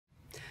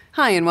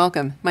Hi and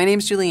welcome. My name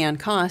is Julianne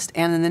Cost,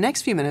 and in the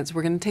next few minutes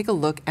we're going to take a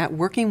look at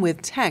working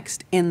with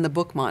text in the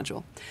book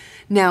module.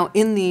 Now,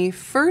 in the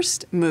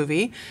first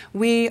movie,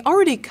 we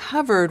already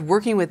covered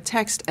working with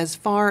text as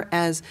far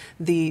as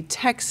the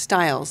text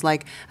styles,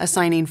 like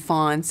assigning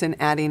fonts and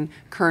adding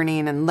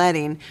kerning and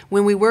leading,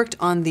 when we worked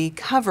on the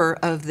cover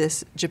of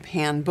this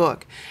Japan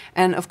book.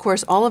 And of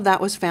course, all of that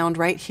was found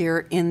right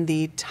here in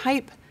the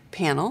type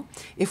panel.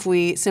 If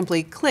we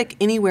simply click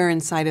anywhere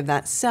inside of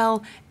that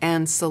cell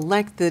and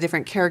select the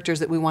different characters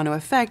that we want to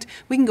affect,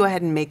 we can go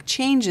ahead and make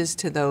changes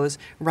to those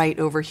right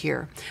over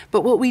here.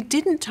 But what we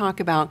didn't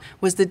talk about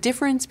was the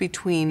difference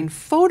between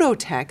photo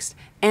text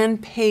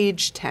and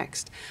page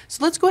text.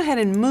 So let's go ahead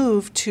and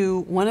move to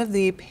one of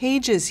the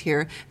pages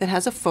here that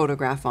has a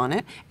photograph on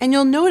it, and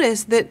you'll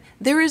notice that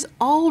there is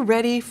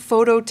already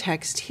photo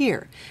text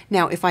here.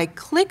 Now if I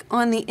click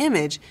on the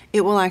image,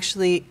 it will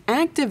actually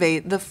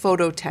activate the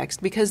photo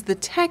text because the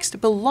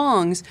text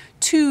belongs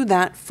to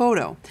that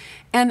photo.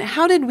 And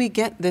how did we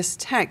get this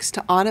text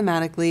to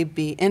automatically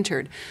be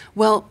entered?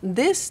 Well,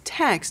 this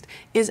text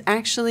is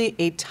actually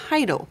a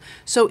title.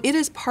 So it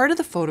is part of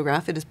the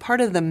photograph, it is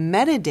part of the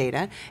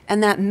metadata,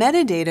 and that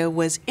metadata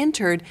was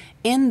entered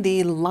in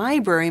the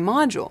library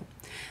module.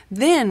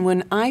 Then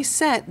when I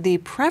set the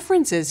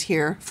preferences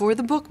here for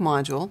the book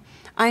module,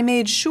 I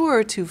made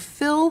sure to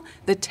fill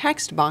the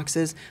text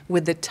boxes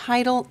with the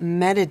title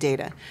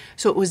metadata.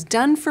 So it was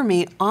done for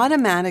me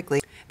automatically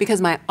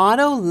because my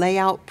auto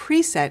layout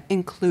preset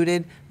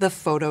included the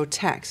photo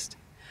text.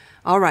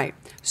 All right,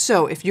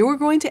 so if you're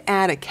going to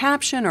add a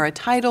caption or a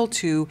title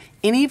to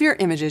any of your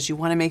images, you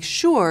want to make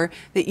sure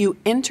that you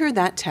enter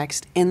that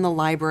text in the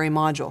library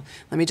module.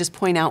 Let me just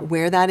point out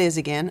where that is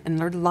again,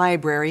 under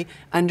library,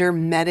 under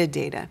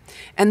metadata.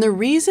 And the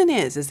reason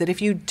is that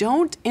if you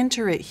don't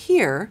enter it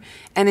here,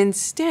 and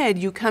instead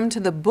you come to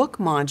the book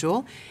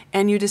module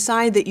and you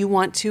decide that you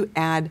want to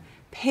add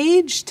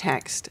page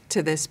text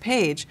to this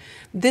page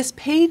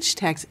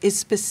text is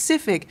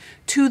specific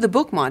to the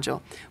book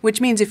module,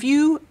 which means if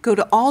you go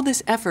to all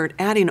this effort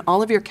adding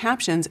all of your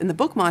captions in the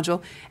book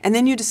module and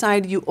then you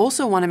decide you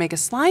also want to make a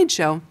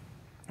slideshow,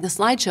 the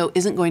slideshow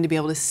isn't going to be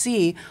able to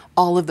see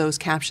all of those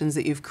captions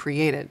that you've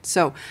created.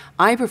 So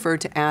I prefer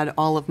to add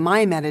all of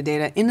my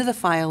metadata into the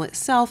file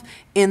itself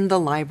in the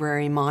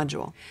library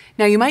module.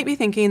 Now you might be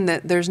thinking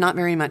that there's not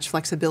very much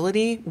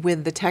flexibility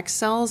with the text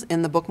cells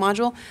in the book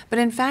module, but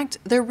in fact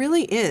there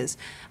really is.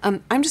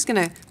 I'm just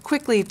going to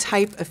quickly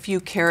type a few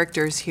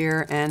characters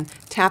here and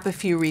tap a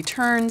few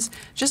returns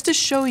just to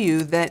show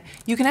you that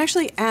you can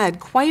actually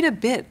add quite a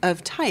bit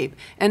of type,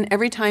 and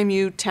every time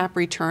you tap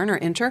return or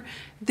enter,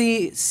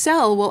 the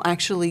cell will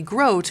actually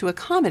grow to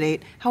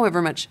accommodate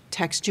however much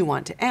text you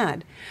want to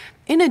add.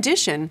 In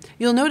addition,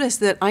 you'll notice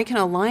that I can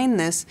align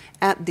this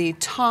at the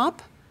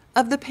top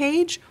of the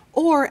page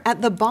or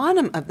at the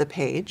bottom of the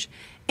page,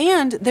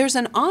 and there's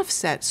an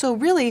offset. So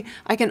really,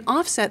 I can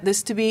offset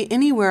this to be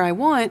anywhere I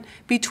want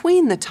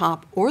between the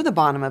top or the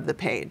bottom of the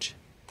page.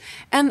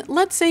 And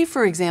let's say,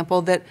 for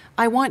example, that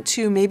I want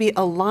to maybe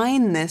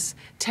align this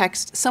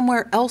text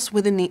somewhere else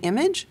within the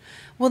image.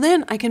 Well,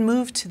 then I can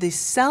move to the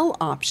cell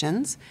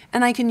options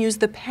and I can use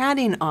the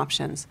padding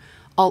options.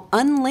 I'll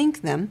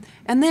unlink them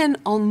and then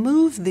I'll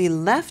move the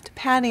left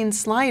padding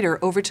slider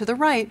over to the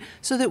right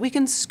so that we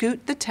can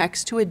scoot the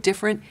text to a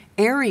different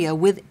area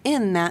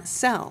within that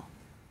cell.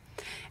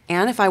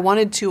 And if I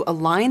wanted to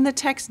align the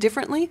text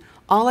differently,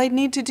 all I'd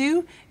need to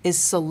do is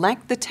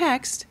select the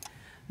text,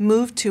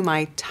 move to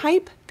my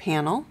type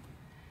panel,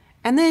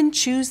 and then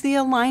choose the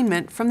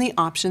alignment from the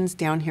options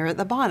down here at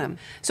the bottom.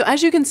 So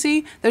as you can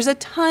see, there's a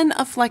ton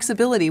of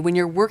flexibility when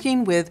you're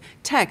working with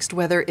text,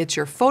 whether it's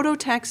your photo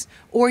text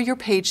or your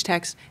page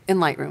text in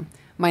Lightroom.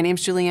 My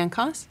name's Julianne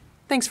Cost.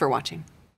 Thanks for watching.